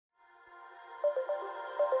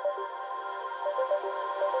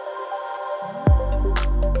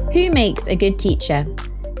Who makes a good teacher?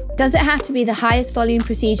 Does it have to be the highest volume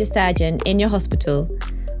procedure surgeon in your hospital,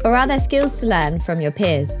 or are there skills to learn from your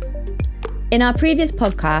peers? In our previous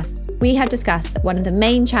podcast, we have discussed that one of the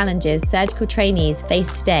main challenges surgical trainees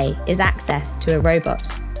face today is access to a robot.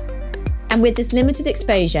 And with this limited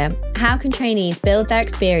exposure, how can trainees build their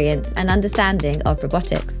experience and understanding of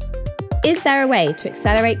robotics? Is there a way to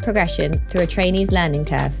accelerate progression through a trainee's learning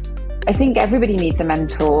curve? I think everybody needs a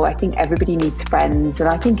mentor. I think everybody needs friends. And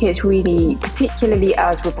I think it's really, particularly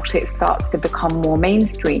as robotics starts to become more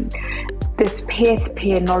mainstream, this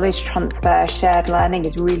peer-to-peer knowledge transfer, shared learning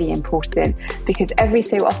is really important, because every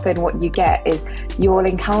so often what you get is you'll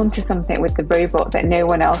encounter something with the robot that no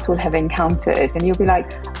one else will have encountered. And you'll be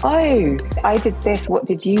like, oh, I did this, what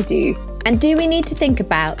did you do? And do we need to think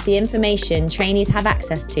about the information trainees have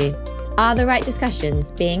access to? Are the right discussions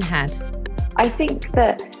being had? I think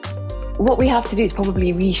that what we have to do is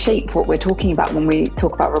probably reshape what we're talking about when we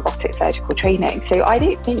talk about robotic surgical training. So I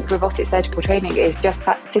don't think robotic surgical training is just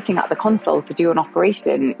sitting at the console to do an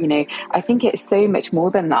operation. I think it's so much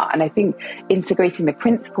more than that. And I think integrating the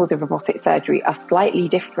principles of robotic surgery are slightly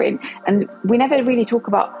different. And we never really talk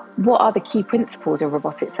about what are the key principles of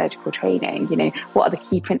robotic surgical training. What are the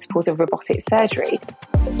key principles of robotic surgery?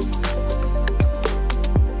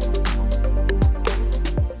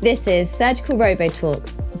 This is Surgical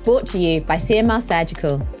Robo-Talks, brought to you by CMR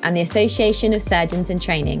Surgical and the Association of Surgeons in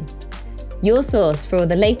Training, your source for all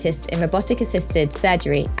the latest in robotic-assisted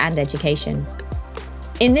surgery and education.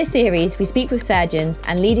 In this series, we speak with surgeons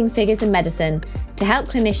and leading figures in medicine to help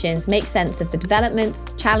clinicians make sense of the developments,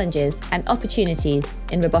 challenges, and opportunities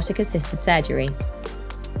in robotic-assisted surgery.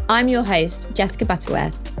 I'm your host, Jessica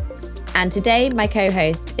Butterworth, and today my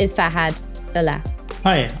co-host is Fahad Ullah.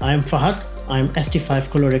 Hi, I'm Fahad. I'm ST5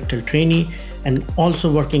 colorectal trainee and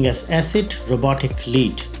also working as ASiT robotic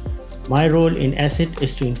lead. My role in ASiT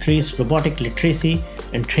is to increase robotic literacy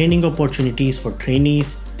and training opportunities for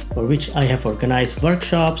trainees, for which I have organized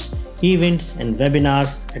workshops, events, and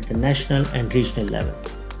webinars at the national and regional level.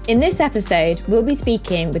 In this episode, we'll be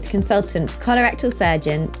speaking with Consultant Colorectal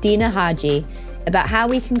Surgeon Deena Harji about how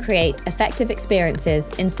we can create effective experiences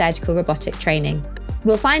in surgical robotic training.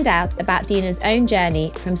 We'll find out about Deena's own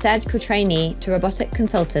journey from surgical trainee to robotic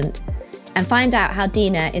consultant, and find out how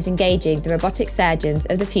Deena is engaging the robotic surgeons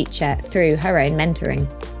of the future through her own mentoring.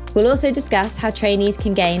 We'll also discuss how trainees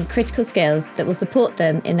can gain critical skills that will support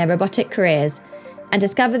them in their robotic careers, and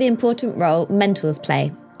discover the important role mentors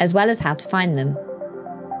play, as well as how to find them.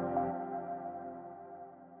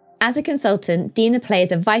 As a consultant, Deena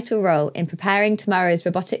plays a vital role in preparing tomorrow's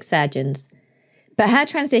robotic surgeons. But her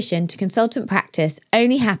transition to consultant practice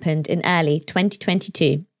only happened in early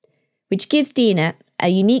 2022, which gives Deena a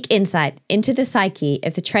unique insight into the psyche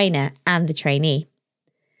of the trainer and the trainee.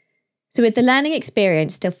 So with the learning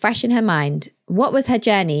experience still fresh in her mind, what was her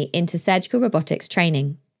journey into surgical robotics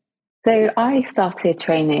training? So I started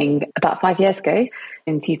training about 5 years ago.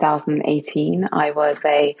 In 2018, I was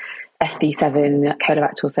a SD7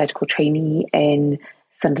 colorectal surgical trainee in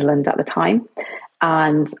Sunderland at the time.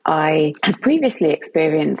 And I had previously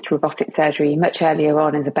experienced robotic surgery much earlier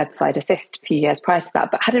on as a bedside assist a few years prior to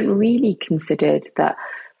that, but hadn't really considered that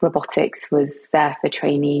robotics was there for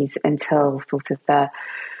trainees until sort of the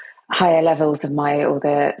higher levels of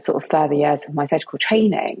the sort of further years of my surgical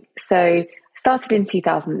training. So I started in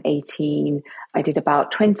 2018. I did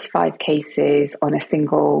about 25 cases on a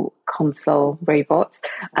single console robot.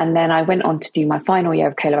 And then I went on to do my final year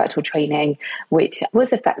of colorectal training, which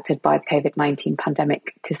was affected by the COVID-19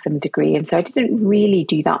 pandemic to some degree. And so I didn't really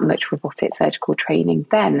do that much robotic surgical training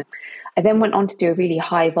then. I then went on to do a really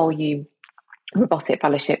high volume robotic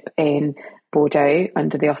fellowship in Bordeaux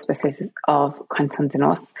under the auspices of Consultant,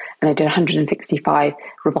 and I did 165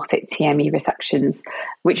 robotic TME resections,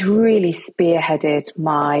 which really spearheaded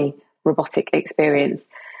my robotic experience.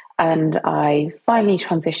 And I finally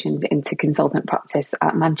transitioned into consultant practice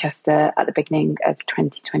at Manchester at the beginning of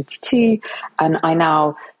 2022. And I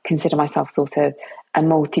now consider myself sort of a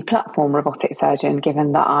multi-platform robotic surgeon,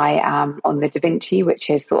 given that I am on the Da Vinci, which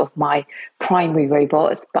is sort of my primary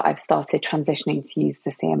robot, but I've started transitioning to use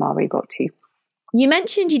the CMR robot too. You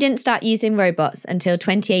mentioned you didn't start using robots until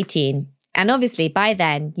 2018. And obviously by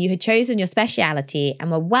then you had chosen your speciality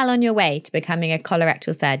and were well on your way to becoming a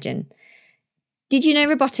colorectal surgeon. Did you know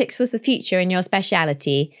robotics was the future in your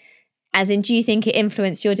speciality? As in, do you think it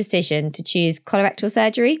influenced your decision to choose colorectal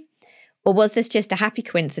surgery? Or was this just a happy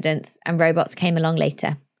coincidence and robots came along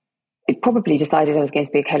later? I probably decided I was going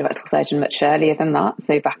to be a colorectal surgeon much earlier than that.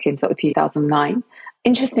 So back in sort of 2009.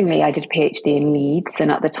 Interestingly, I did a PhD in Leeds,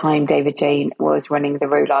 and at the time, David Jane was running the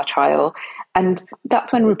ROLAR trial. And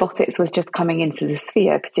that's when robotics was just coming into the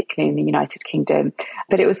sphere, particularly in the United Kingdom.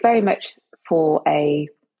 But it was very much for a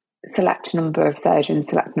select number of surgeons,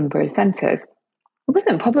 select number of centres. It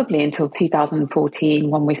wasn't probably until 2014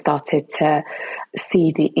 when we started to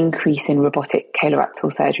see the increase in robotic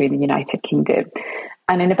colorectal surgery in the United Kingdom.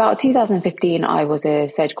 And in about 2015, I was a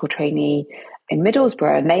surgical trainee in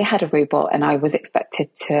Middlesbrough, and they had a robot, and I was expected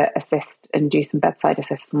to assist and do some bedside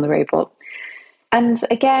assist on the robot. And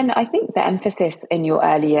again, I think the emphasis in your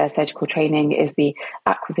earlier surgical training is the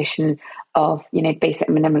acquisition of, basic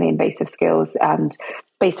minimally invasive skills and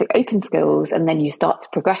basic open skills, and then you start to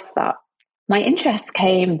progress that. My interest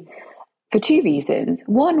came for two reasons.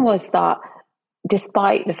 One was that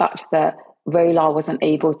despite the fact that ROLAR wasn't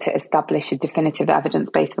able to establish a definitive evidence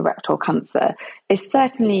base for rectal cancer, it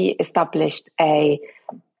certainly established a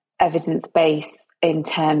evidence base in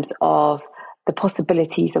terms of the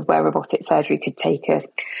possibilities of where robotic surgery could take us.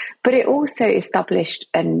 But it also established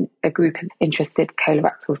a group of interested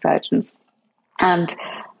colorectal surgeons. And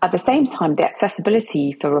at the same time, the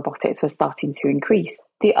accessibility for robotics was starting to increase.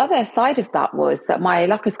 The other side of that was that my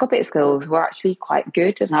laparoscopic skills were actually quite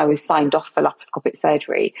good, and I was signed off for laparoscopic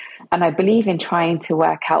surgery. And I believe in trying to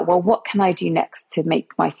work out, well, what can I do next to make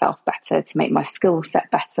myself better, to make my skill set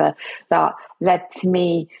better? That led to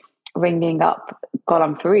me ringing up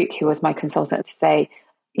Ghulam Farouk, who was my consultant, to say,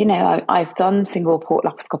 I've done single port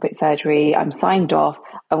laparoscopic surgery. I'm signed off.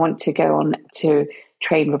 I want to go on to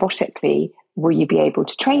train robotically. Will you be able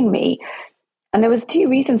to train me? And there was two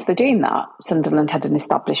reasons for doing that. Sunderland had an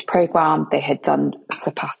established program. They had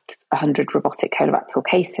surpassed 100 robotic colorectal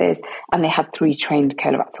cases, and they had 3 trained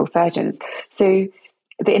colorectal surgeons. So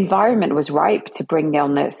the environment was ripe to bring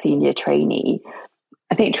on a senior trainee.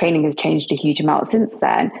 I think training has changed a huge amount since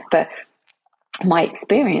then, but my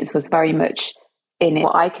experience was very much in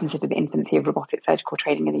what I consider the infancy of robotic surgical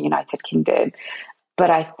training in the United Kingdom. But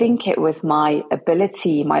I think it was my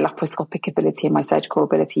ability, my laparoscopic ability and my surgical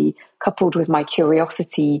ability, coupled with my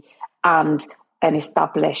curiosity and an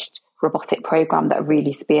established robotic program that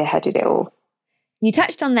really spearheaded it all. You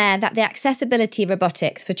touched on there that the accessibility of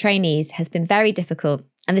robotics for trainees has been very difficult,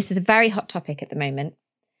 and this is a very hot topic at the moment.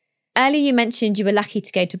 Earlier you mentioned you were lucky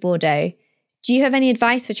to go to Bordeaux. Do you have any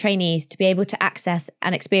advice for trainees to be able to access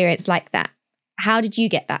an experience like that? How did you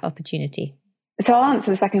get that opportunity? So I'll answer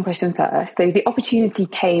the second question first. So the opportunity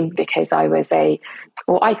came because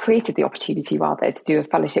I created the opportunity rather to do a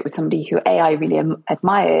fellowship with somebody who A, I really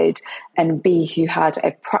admired, and B, who had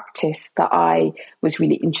a practice that I was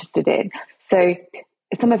really interested in. So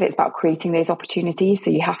some of it's about creating those opportunities. So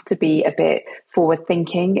you have to be a bit forward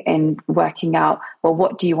thinking in working out, well,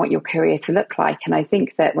 what do you want your career to look like? And I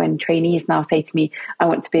think that when trainees now say to me, I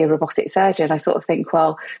want to be a robotic surgeon, I sort of think,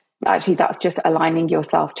 well, actually, that's just aligning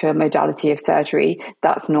yourself to a modality of surgery.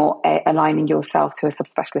 That's not aligning yourself to a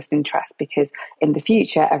subspecialist interest, because in the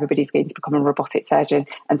future, everybody's going to become a robotic surgeon.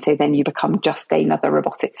 And so then you become just another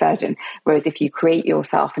robotic surgeon. Whereas if you create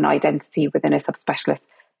yourself an identity within a subspecialist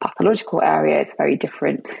pathological area, it's very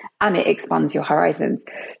different and it expands your horizons.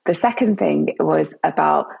 The second thing was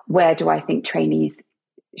about where do I think trainees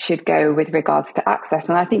should go with regards to access.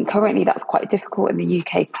 And I think currently that's quite difficult in the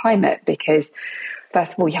UK climate because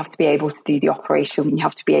first of all, you have to be able to do the operation. You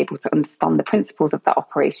have to be able to understand the principles of that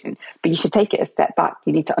operation. But you should take it a step back.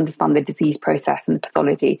 You need to understand the disease process and the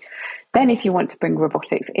pathology. Then if you want to bring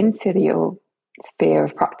robotics into your sphere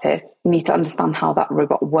of practice, you need to understand how that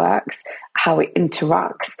robot works, how it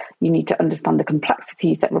interacts. You need to understand the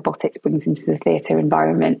complexities that robotics brings into the theatre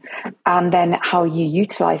environment, and then how you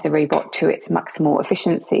utilise the robot to its maximal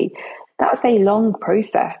efficiency. That's a long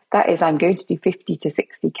process. That is, I'm going to do 50 to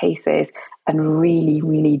 60 cases and really,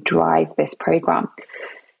 really drive this program.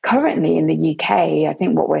 Currently in the UK, I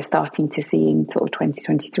think what we're starting to see in sort of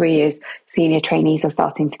 2023 is senior trainees are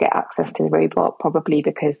starting to get access to the robot, probably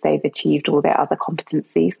because they've achieved all their other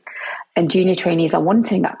competencies. And junior trainees are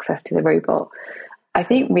wanting access to the robot. I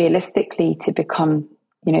think realistically to become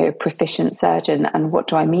a proficient surgeon. And what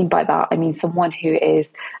do I mean by that? I mean someone who is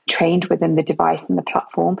trained within the device and the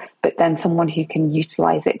platform, but then someone who can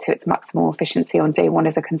utilize it to its maximal efficiency on day one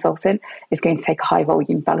as a consultant is going to take a high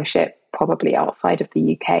volume fellowship, probably outside of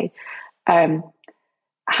the UK.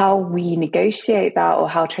 How we negotiate that or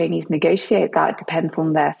how trainees negotiate that depends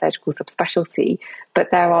on their surgical subspecialty, but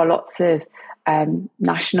there are lots of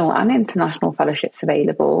national and international fellowships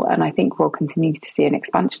available, and I think we'll continue to see an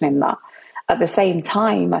expansion in that. At the same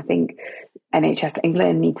time, I think NHS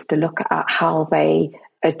England needs to look at how they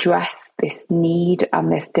address this need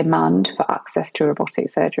and this demand for access to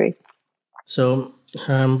robotic surgery. So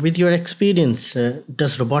With your experience,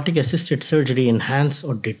 does robotic assisted surgery enhance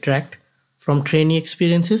or detract from trainee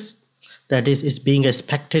experiences? That is being a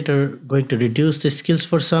spectator going to reduce the skills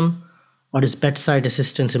for some, or is bedside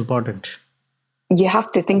assistance important? You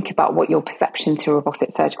have to think about what your perception to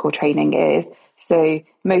robotic surgical training is. So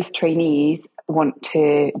most trainees want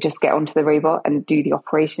to just get onto the robot and do the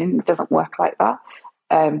operation. It doesn't work like that.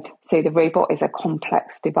 So the robot is a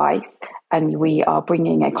complex device, and we are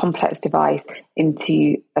bringing a complex device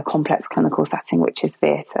into a complex clinical setting, which is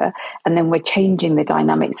theatre. And then we're changing the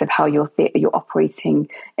dynamics of how your operating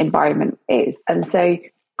environment is. And so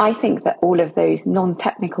I think that all of those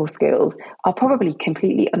non-technical skills are probably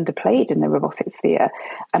completely underplayed in the robotic sphere.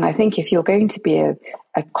 And I think if you're going to be a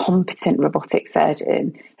competent robotic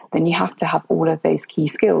surgeon, then you have to have all of those key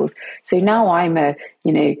skills. So now I'm a,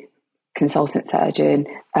 consultant surgeon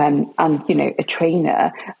and, a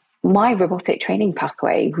trainer. My robotic training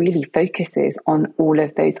pathway really focuses on all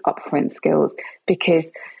of those upfront skills, because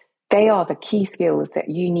they are the key skills that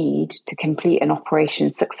you need to complete an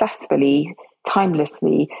operation successfully,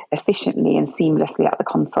 timelessly, efficiently, and seamlessly at the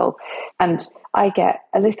console. And I get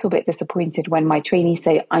a little bit disappointed when my trainees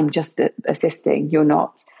say, I'm just assisting. You're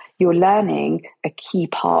not. You're learning a key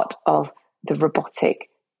part of the robotic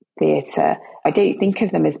theatre. I don't think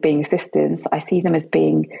of them as being assistants. I see them as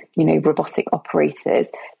being, robotic operators,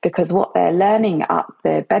 because what they're learning at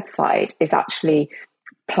the bedside is actually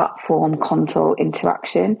platform console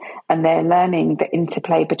interaction, and they're learning the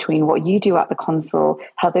interplay between what you do at the console,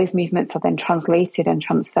 how those movements are then translated and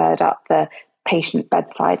transferred at the patient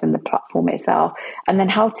bedside and the platform itself, and then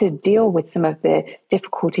how to deal with some of the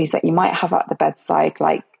difficulties that you might have at the bedside,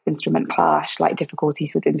 like instrument clash, like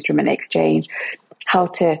difficulties with instrument exchange, how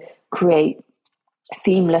to create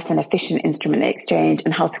seamless and efficient instrument exchange,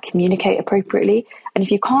 and how to communicate appropriately. And if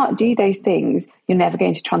you can't do those things, you're never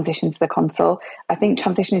going to transition to the console. I think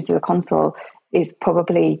transitioning to the console is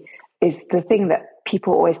the thing that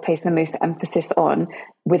people always place the most emphasis on,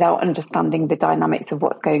 without understanding the dynamics of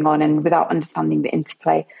what's going on and without understanding the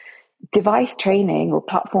interplay. Device training or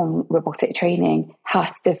platform robotic training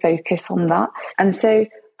has to focus on that. And so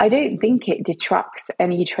I don't think it detracts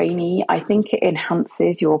any trainee. I think it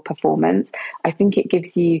enhances your performance. I think it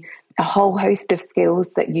gives you a whole host of skills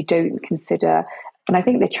that you don't consider. And I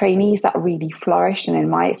think the trainees that really flourish, and in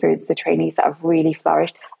my experience, the trainees that have really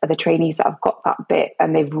flourished are the trainees that have got that bit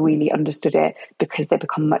and they've really understood it, because they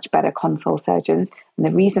become much better console surgeons. And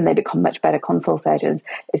the reason they become much better console surgeons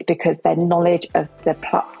is because their knowledge of the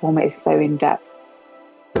platform is so in-depth.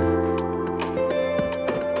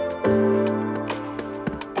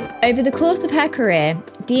 Over the course of her career,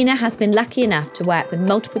 Deena has been lucky enough to work with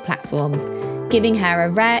multiple platforms, giving her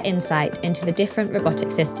a rare insight into the different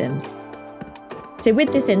robotic systems. So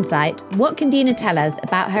with this insight, what can Deena tell us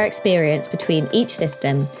about her experience between each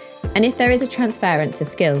system, and if there is a transference of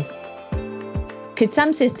skills? Could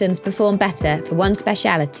some systems perform better for one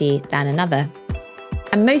speciality than another?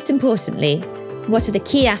 And most importantly, what are the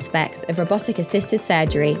key aspects of robotic-assisted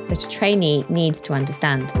surgery that a trainee needs to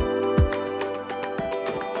understand?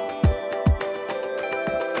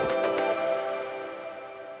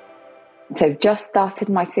 So just started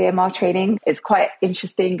my CMR training. It's quite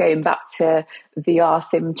interesting going back to VR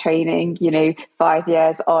sim training, 5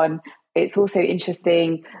 years on. It's also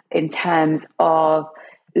interesting in terms of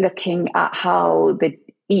looking at how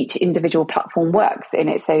each individual platform works in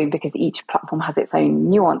its own, because each platform has its own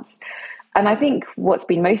nuance. And I think what's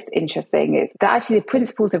been most interesting is that actually the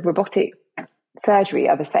principles of robotic surgery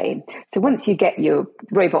are the same. So once you get your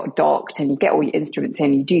robot docked and you get all your instruments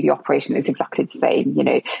in, you do the operation, it's exactly the same,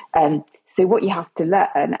 So what you have to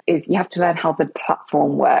learn is you have to learn how the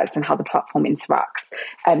platform works and how the platform interacts.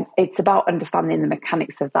 It's about understanding the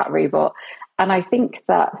mechanics of that robot. And I think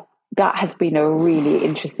that has been a really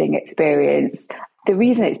interesting experience. The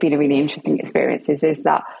reason it's been a really interesting experience is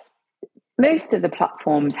that most of the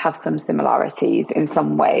platforms have some similarities in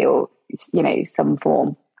some way or, some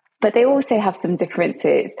form, but they also have some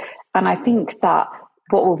differences. And I think that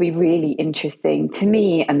what will be really interesting to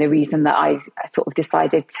me, and the reason that I sort of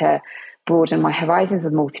decided to broaden my horizons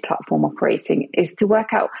of multi-platform operating, is to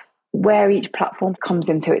work out where each platform comes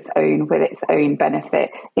into its own with its own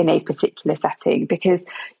benefit in a particular setting, because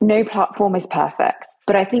no platform is perfect,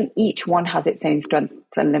 but I think each one has its own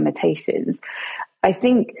strengths and limitations. I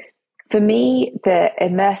think for me, the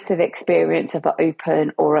immersive experience of an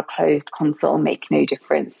open or a closed console make no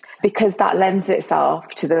difference, because that lends itself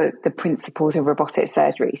to the principles of robotic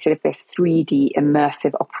surgery, sort of this 3D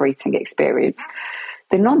immersive operating experience.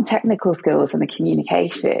 The non-technical skills and the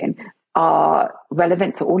communication are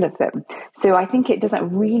relevant to all of them. So I think it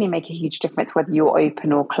doesn't really make a huge difference whether you're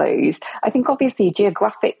open or closed. I think obviously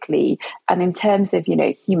geographically and in terms of,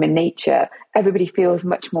 human nature, everybody feels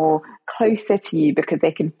much more closer to you because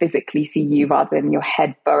they can physically see you rather than your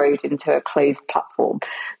head burrowed into a closed platform.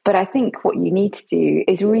 But I think what you need to do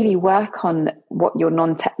is really work on what your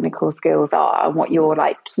non-technical skills are and what your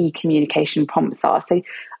key communication prompts are. So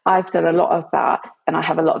I've done a lot of that, and I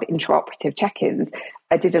have a lot of intraoperative check-ins.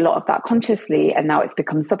 I did a lot of that consciously, and now it's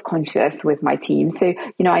become subconscious with my team. So,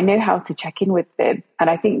 I know how to check in with them. And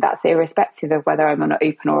I think that's irrespective of whether I'm on an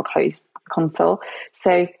open or a closed console.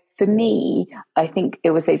 So for me, I think it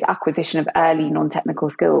was this acquisition of early non-technical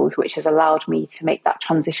skills, which has allowed me to make that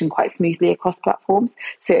transition quite smoothly across platforms.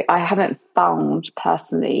 So I haven't found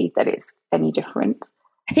personally that it's any different.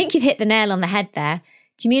 I think you've hit the nail on the head there.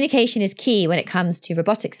 Communication is key when it comes to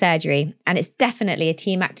robotic surgery, and it's definitely a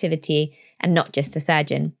team activity and not just the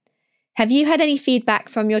surgeon. Have you had any feedback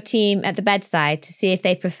from your team at the bedside to see if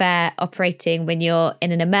they prefer operating when you're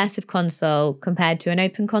in an immersive console compared to an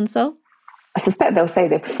open console? I suspect they'll say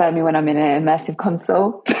they prefer me when I'm in an immersive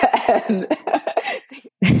console.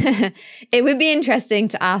 It would be interesting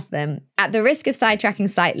to ask them. At the risk of sidetracking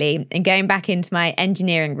slightly and going back into my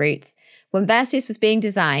engineering roots, when Versus was being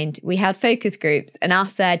designed, we held focus groups and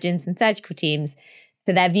asked surgeons and surgical teams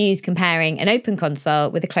for their views comparing an open console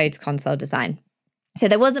with a closed console design. So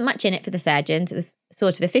there wasn't much in it for the surgeons. It was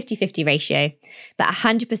sort of a 50-50 ratio, but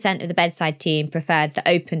 100% of the bedside team preferred the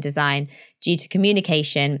open design due to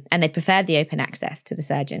communication, and they preferred the open access to the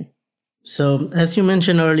surgeon. So as you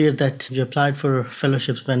mentioned earlier that you applied for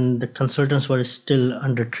fellowships when the consultants were still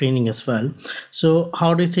under training as well. So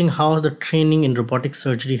how do you think how the training in robotic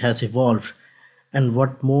surgery has evolved and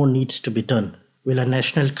what more needs to be done? Will a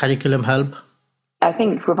national curriculum help? I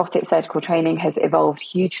think robotic surgical training has evolved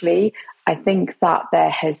hugely. I think that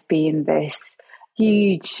there has been this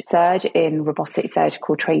huge surge in robotic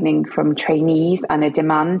surgical training from trainees and a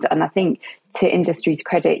demand. And I think to industry's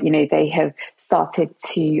credit, they have started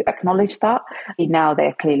to acknowledge that. Now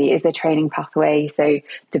there clearly is a training pathway. So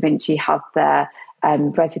Da Vinci have their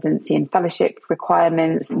residency and fellowship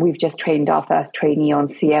requirements. We've just trained our first trainee on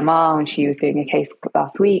CMR, and she was doing a case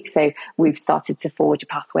last week. So we've started to forge a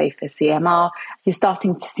pathway for CMR. You're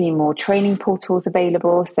starting to see more training portals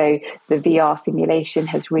available. So the VR simulation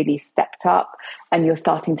has really stepped up, and you're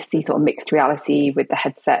starting to see sort of mixed reality with the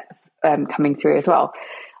headsets coming through as well.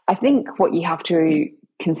 I think what you have to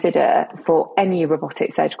consider for any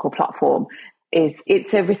robotic surgical platform is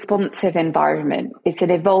it's a responsive environment. It's an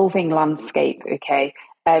evolving landscape, okay?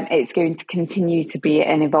 It's going to continue to be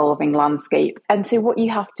an evolving landscape. And so what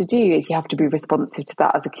you have to do is you have to be responsive to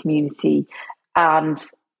that as a community. And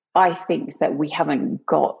I think that we haven't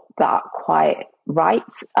got that quite right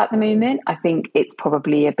at the moment. I think it's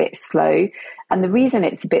probably a bit slow. And the reason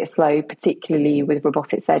it's a bit slow, particularly with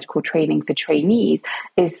robotic surgical training for trainees,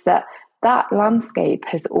 is that landscape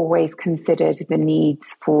has always considered the needs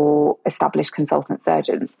for established consultant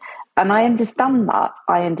surgeons. And I understand that.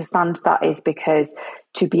 I understand that is because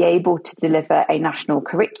to be able to deliver a national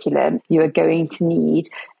curriculum, you are going to need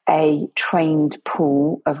a trained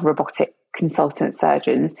pool of robotic consultant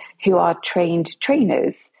surgeons who are trained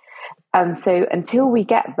trainers. And so until we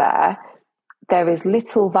get there, there is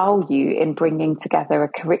little value in bringing together a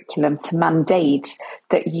curriculum to mandate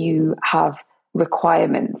that you have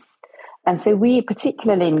requirements. And so we,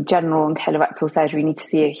 particularly in general and colorectal surgery, need to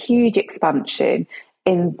see a huge expansion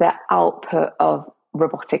in the output of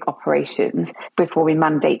robotic operations before we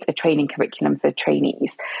mandate a training curriculum for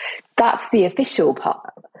trainees. That's the official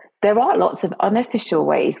part. There are lots of unofficial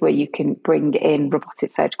ways where you can bring in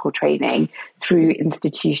robotic surgical training through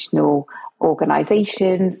institutional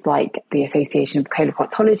organisations like the Association of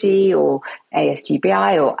Coloproctology or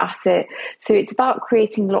ASGBI or ASiT. So it's about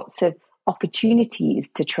creating lots of opportunities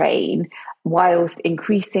to train whilst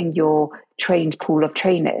increasing your trained pool of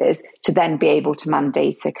trainers to then be able to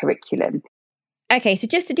mandate a curriculum. Okay, so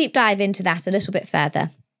just to deep dive into that a little bit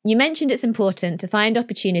further, you mentioned it's important to find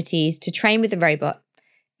opportunities to train with the robot.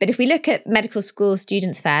 But if we look at medical school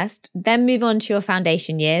students first, then move on to your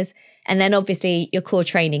foundation years, and then obviously your core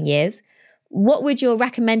training years, what would your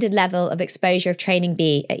recommended level of exposure of training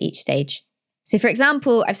be at each stage? So for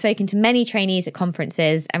example, I've spoken to many trainees at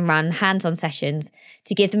conferences and run hands-on sessions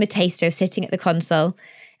to give them a taster of sitting at the console.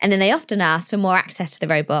 And then they often ask for more access to the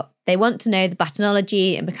robot. They want to know the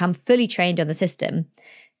buttonology and become fully trained on the system.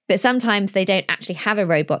 But sometimes they don't actually have a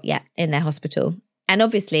robot yet in their hospital. And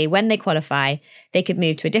obviously, when they qualify, they could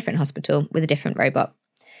move to a different hospital with a different robot.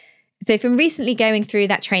 So from recently going through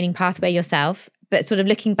that training pathway yourself, But sort of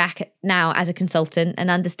looking back now as a consultant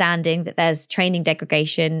and understanding that there's training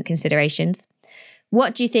degradation considerations,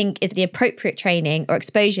 what do you think is the appropriate training or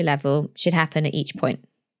exposure level should happen at each point?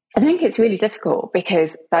 I think it's really difficult because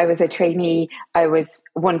I was a trainee. I was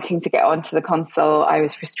wanting to get onto the console. I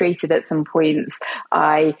was frustrated at some points.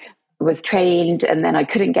 I was trained and then I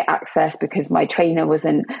couldn't get access because my trainer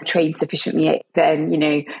wasn't trained sufficiently.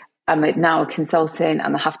 Then, I'm now a consultant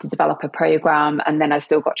and I have to develop a program, and then I've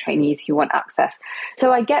still got trainees who want access.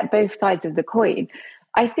 So I get both sides of the coin.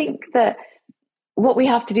 I think that what we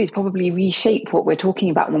have to do is probably reshape what we're talking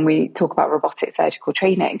about when we talk about robotic surgical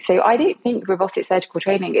training. So I don't think robotic surgical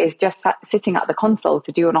training is just sitting at the console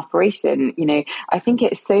to do an operation. I think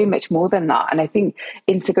it's so much more than that. And I think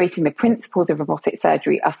integrating the principles of robotic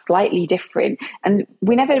surgery are slightly different. And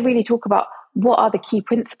we never really talk about what are the key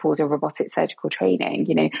principles of robotic surgical training?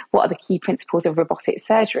 What are the key principles of robotic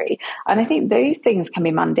surgery? And I think those things can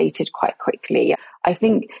be mandated quite quickly. I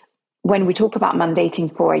think when we talk about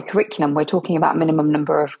mandating for a curriculum, we're talking about minimum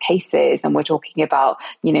number of cases and we're talking about,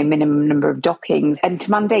 minimum number of dockings. And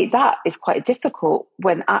to mandate that is quite difficult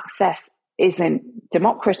when access isn't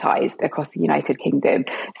democratized across the United Kingdom.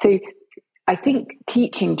 So I think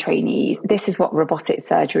teaching trainees, this is what robotic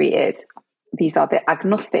surgery is. These are the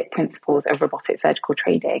agnostic principles of robotic surgical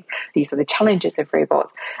training. These are the challenges of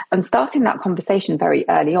robots. And starting that conversation very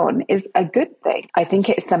early on is a good thing. I think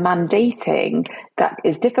it's the mandating that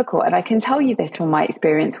is difficult. And I can tell you this from my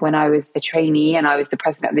experience when I was a trainee and I was the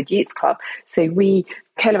president of the Dukes Club. So we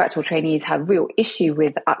colorectal trainees have real issue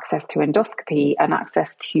with access to endoscopy and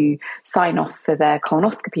access to sign off for their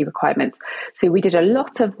colonoscopy requirements. So we did a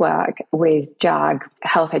lot of work with JAG,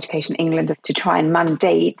 Health Education England, to try and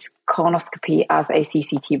mandate colonoscopy as a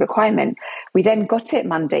CCT requirement. We then got it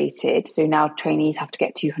mandated, so now trainees have to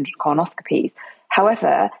get 200 colonoscopies.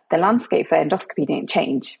 However, the landscape for endoscopy didn't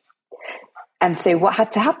change. And so what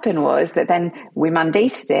had to happen was that then we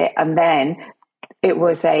mandated it, and then it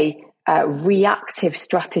was a reactive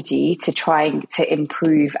strategy to trying to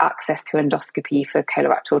improve access to endoscopy for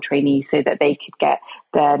colorectal trainees so that they could get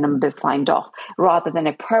their numbers signed off, rather than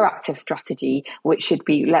a proactive strategy, which should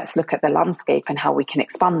be, let's look at the landscape and how we can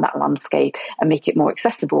expand that landscape and make it more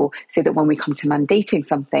accessible so that when we come to mandating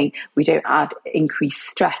something, we don't add increased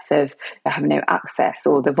stress of having no access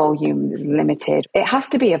or the volume is limited. It has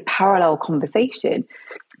to be a parallel conversation.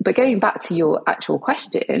 But going back to your actual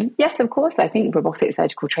question, yes, of course, I think robotic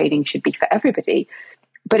surgical training should be for everybody.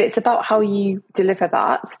 But it's about how you deliver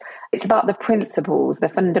that. It's about the principles, the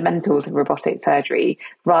fundamentals of robotic surgery,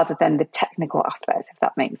 rather than the technical aspects, if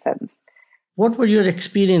that makes sense. What were your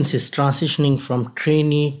experiences transitioning from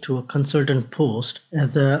trainee to a consultant post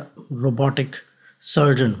as a robotic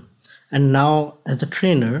surgeon? And now as a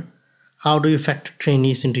trainer, how do you factor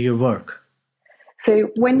trainees into your work?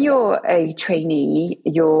 So when you're a trainee,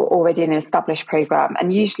 you're already in an established program.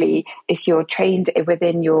 And usually if you're trained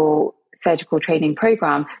within your surgical training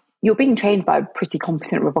program, you're being trained by a pretty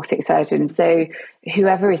competent robotic surgeon. So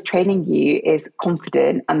whoever is training you is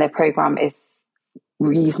confident and their program is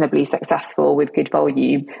reasonably successful with good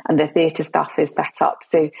volume and the theatre staff is set up.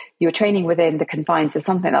 So you're training within the confines of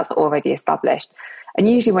something that's already established. And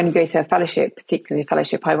usually when you go to a fellowship, particularly a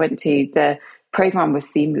fellowship I went to, the program was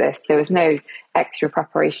seamless. There was no extra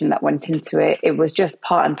preparation that went into it. It was just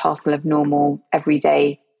part and parcel of normal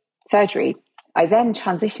everyday surgery. I then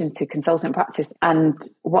transitioned to consultant practice, and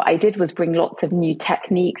what I did was bring lots of new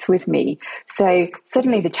techniques with me. So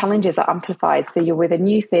suddenly the challenges are amplified. So you're with a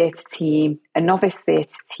new theatre team, a novice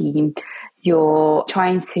theatre team. You're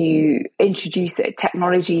trying to introduce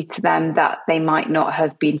technology to them that they might not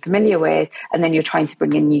have been familiar with, and then you're trying to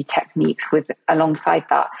bring in new techniques alongside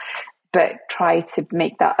that, but try to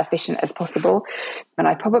make that efficient as possible. And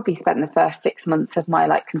I probably spent the first 6 months of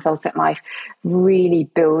my consultant life really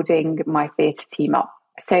building my theatre team up.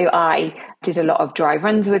 So I did a lot of dry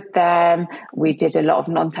runs with them. We did a lot of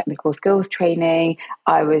non-technical skills training.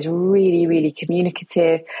 I was really, really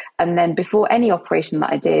communicative. And then before any operation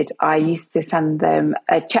that I did, I used to send them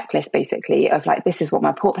a checklist basically of this is what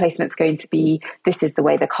my port placement's going to be. This is the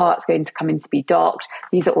way the cart's going to come in to be docked.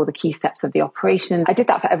 These are all the key steps of the operation. I did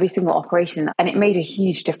that for every single operation. And it made a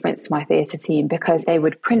huge difference to my theatre team because they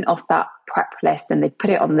would print off that prep list and they'd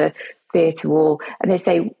put it on the theatre wall and they'd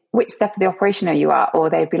say, which step of the operation are you at? Or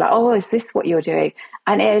they'd be like, oh, is this what you're doing?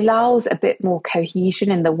 And it allows a bit more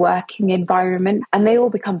cohesion in the working environment. And they all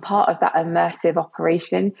become part of that immersive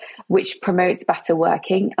operation, which promotes better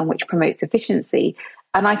working and which promotes efficiency.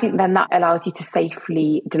 And I think then that allows you to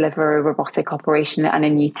safely deliver a robotic operation and a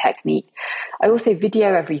new technique. I also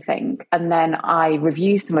video everything, and then I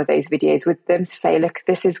review some of those videos with them to say, look,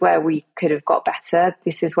 this is where we could have got better.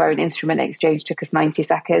 This is where an instrument exchange took us 90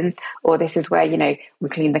 seconds, or this is where, we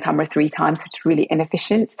cleaned the camera 3 times, which is really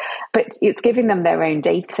inefficient. But it's giving them their own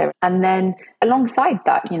data. And then alongside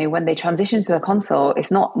that, when they transition to the console,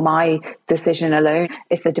 it's not my decision alone.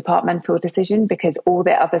 It's a departmental decision, because all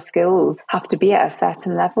their other skills have to be at a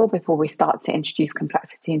certain level before we start to introduce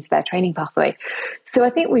complexity into their training pathway. So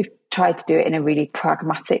I think we've tried to do it in a really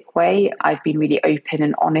pragmatic way. I've been really open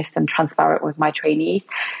and honest and transparent with my trainees.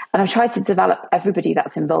 And I've tried to develop everybody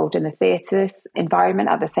that's involved in the theatre environment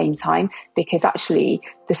at the same time, because actually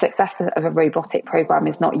the success of a robotic program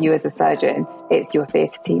is not you as a surgeon, it's your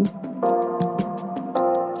theatre team.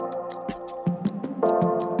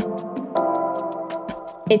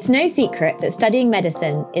 It's no secret that studying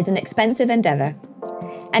medicine is an expensive endeavour.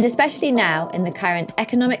 And especially now in the current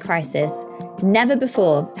economic crisis, never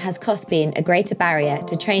before has cost been a greater barrier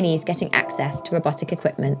to trainees getting access to robotic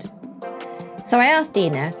equipment. So I asked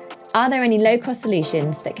Deena, are there any low-cost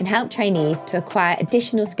solutions that can help trainees to acquire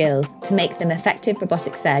additional skills to make them effective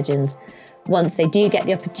robotic surgeons once they do get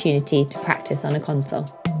the opportunity to practice on a console?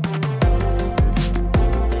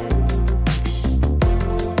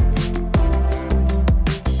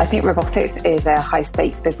 I think robotics is a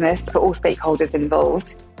high-stakes business for all stakeholders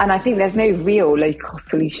involved. And I think there's no real low-cost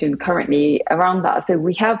solution currently around that. So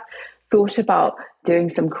we have thought about doing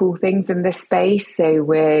some cool things in this space. So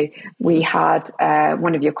we had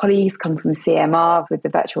one of your colleagues come from CMR with the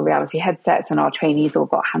virtual reality headsets, and our trainees all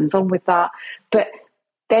got hands-on with that. But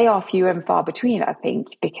they are few and far between, I think,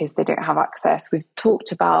 because they don't have access. We've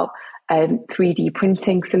talked about 3D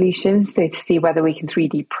printing solutions, so to see whether we can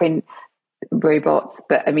 3D print robots,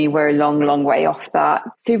 but we're a long way off that.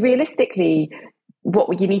 So realistically,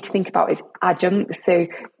 what you need to think about is adjuncts. So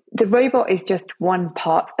the robot is just one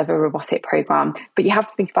part of a robotic program, but you have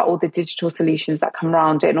to think about all the digital solutions that come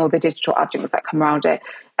around it and all the digital adjuncts that come around it.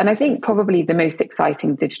 And I think probably the most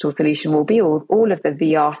exciting digital solution will be all of the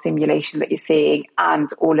VR simulation that you're seeing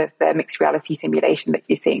and all of the mixed reality simulation that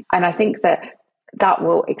you're seeing. And I think that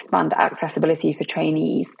will expand accessibility for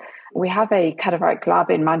trainees. We have a cadaveric lab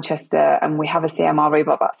in Manchester, and we have a CMR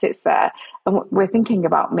robot that sits there. And we're thinking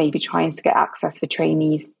about maybe trying to get access for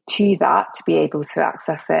trainees to that, to be able to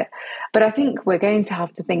access it. But I think we're going to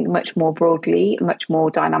have to think much more broadly, much more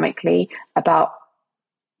dynamically about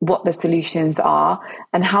what the solutions are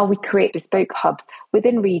and how we create bespoke hubs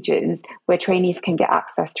within regions where trainees can get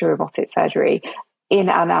access to robotic surgery in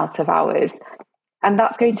and out of hours. And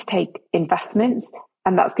that's going to take investment,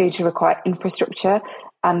 and that's going to require infrastructure,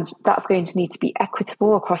 and that's going to need to be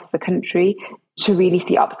equitable across the country to really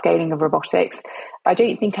see upscaling of robotics. I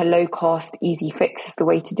don't think a low-cost, easy fix is the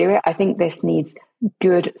way to do it. I think this needs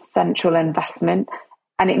good central investment,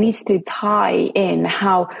 and it needs to tie in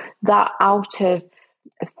how that out of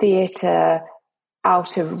theatre,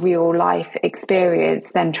 out of real life experience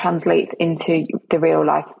then translates into the real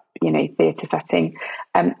life theatre setting.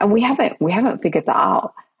 And we haven't figured that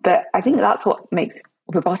out. But I think that's what makes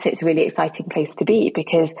robotics a really exciting place to be,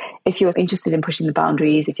 because if you're interested in pushing the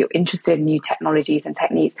boundaries, if you're interested in new technologies and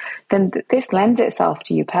techniques, then this lends itself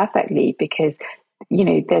to you perfectly, because,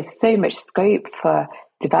 there's so much scope for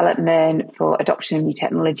development, for adoption of new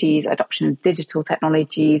technologies, adoption of digital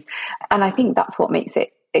technologies. And I think that's what makes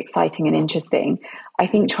it exciting and interesting. I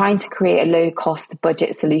think trying to create a low-cost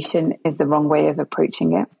budget solution is the wrong way of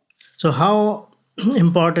approaching it. So how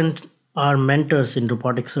important are mentors in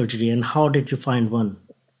robotic surgery, and how did you find one?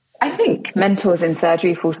 I think mentors in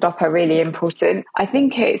surgery, full stop, are really important. I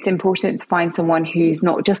think it's important to find someone who's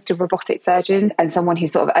not just a robotic surgeon, and someone who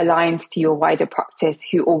sort of aligns to your wider practice,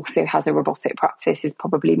 who also has a robotic practice, is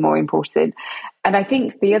probably more important. And I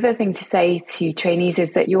think the other thing to say to trainees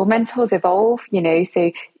is that your mentors evolve,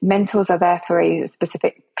 so mentors are there for a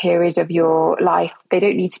specific period of your life. They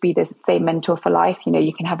don't need to be the same mentor for life.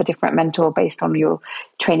 You can have a different mentor based on your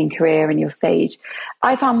training career and your stage.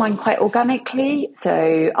 I found mine quite organically.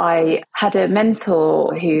 So I had a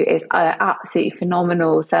mentor who is an absolutely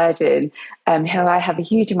phenomenal surgeon, who I have a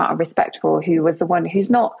huge amount of respect for, who was the one who's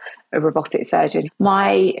not a robotic surgeon.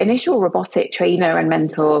 My initial robotic trainer and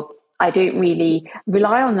mentor, I don't really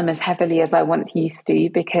rely on them as heavily as I once used to,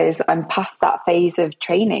 because I'm past that phase of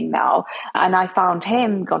training now. And I found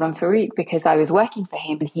him, God on Farouk, because I was working for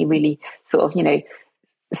him, and he really sort of,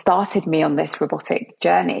 started me on this robotic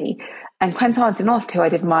journey. And Quentin Denost, who I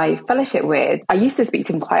did my fellowship with, I used to speak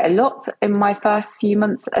to him quite a lot in my first few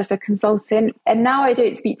months as a consultant. And now I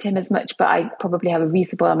don't speak to him as much, but I probably have a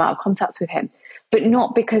reasonable amount of contact with him. but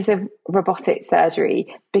not because of robotic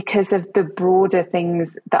surgery, because of the broader things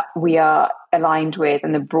that we are aligned with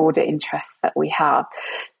and the broader interests that we have.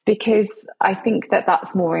 Because I think that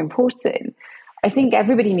that's more important. I think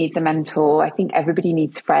everybody needs a mentor. I think everybody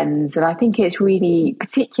needs friends. And I think it's really,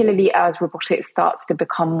 particularly as robotics starts to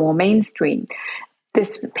become more mainstream,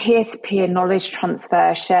 this peer-to-peer knowledge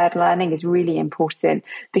transfer, shared learning is really important,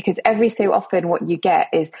 because every so often what you get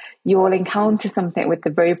is you'll encounter something with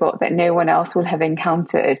the robot that no one else will have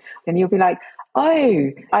encountered. And you'll be like, oh,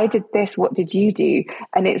 I did this, what did you do?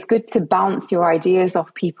 And it's good to bounce your ideas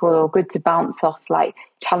off people, or good to bounce off like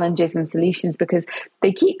challenges and solutions, because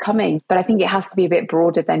they keep coming. But I think it has to be a bit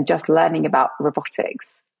broader than just learning about robotics.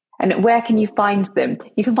 And where can you find them?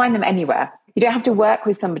 You can find them anywhere. You don't have to work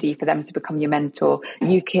with somebody for them to become your mentor.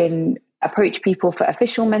 You can approach people for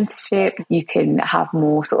official mentorship. You can have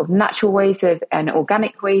more sort of natural ways of and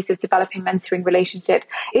organic ways of developing mentoring relationships.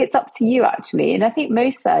 It's up to you, actually. And I think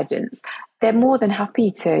most surgeons, they're more than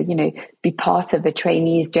happy to, be part of a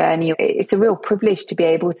trainee's journey. It's a real privilege to be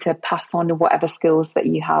able to pass on whatever skills that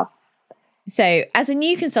you have. So as a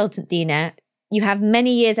new consultant, Deena, you have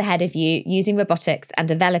many years ahead of you using robotics and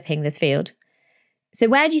developing this field. So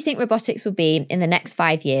where do you think robotics will be in the next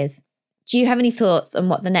 5 years? Do you have any thoughts on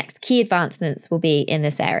what the next key advancements will be in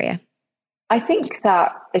this area? I think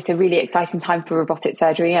that it's a really exciting time for robotic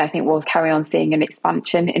surgery. I think we'll carry on seeing an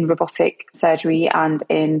expansion in robotic surgery and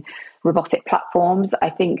in robotic platforms. I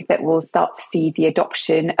think that we'll start to see the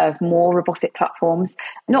adoption of more robotic platforms,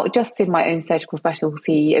 not just in my own surgical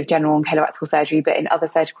specialty of general and colorectal surgery, but in other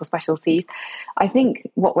surgical specialties. I think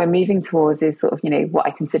what we're moving towards is sort of, what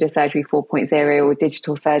I consider surgery 4.0 or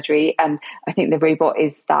digital surgery. And I think the robot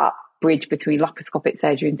is that bridge between laparoscopic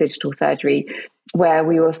surgery and digital surgery, where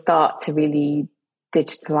we will start to really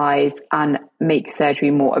digitalize and make surgery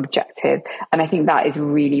more objective. And I think that is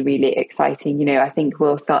really, really exciting. I think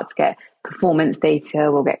we'll start to get performance data,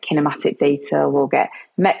 we'll get kinematic data, we'll get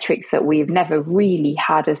metrics that we've never really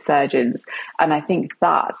had as surgeons. And I think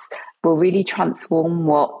that will really transform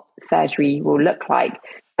what surgery will look like.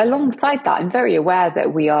 Alongside that, I'm very aware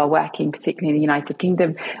that we are working, particularly in the United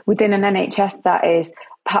Kingdom, within an NHS that is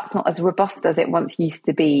perhaps not as robust as it once used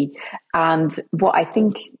to be. And what I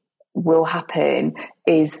think will happen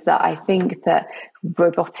is that I think that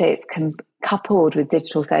robotics coupled with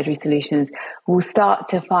digital surgery solutions will start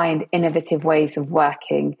to find innovative ways of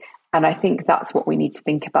working. And I think that's what we need to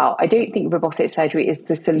think about. I don't think robotic surgery is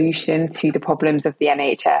the solution to the problems of the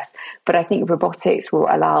NHS, but I think robotics will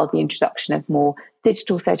allow the introduction of more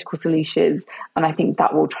digital surgical solutions. And I think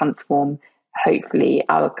that will transform, hopefully,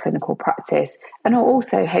 our clinical practice, and will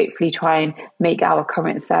also hopefully try and make our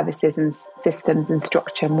current services and systems and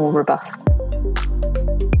structure more robust.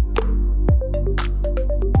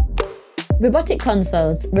 Robotic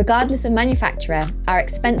consoles, regardless of manufacturer, are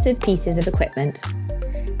expensive pieces of equipment.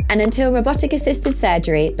 And until robotic-assisted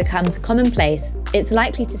surgery becomes commonplace, it's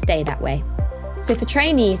likely to stay that way. So for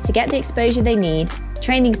trainees to get the exposure they need,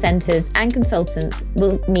 training centres and consultants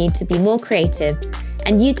will need to be more creative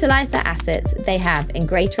and utilise the assets they have in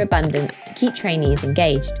greater abundance to keep trainees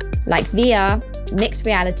engaged, like VR, mixed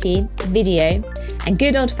reality, video, and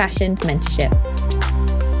good old-fashioned mentorship.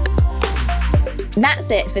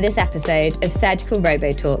 That's it for this episode of Surgical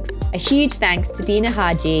Robo-Talks. A huge thanks to Deena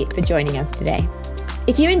Harji for joining us today.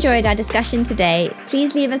 If you enjoyed our discussion today,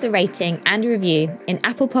 please leave us a rating and a review in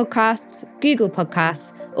Apple Podcasts, Google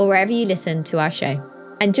Podcasts, or wherever you listen to our show.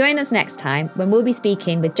 And join us next time when we'll be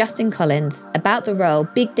speaking with Justin Collins about the role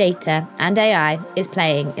big data and AI is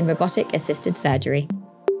playing in robotic-assisted surgery.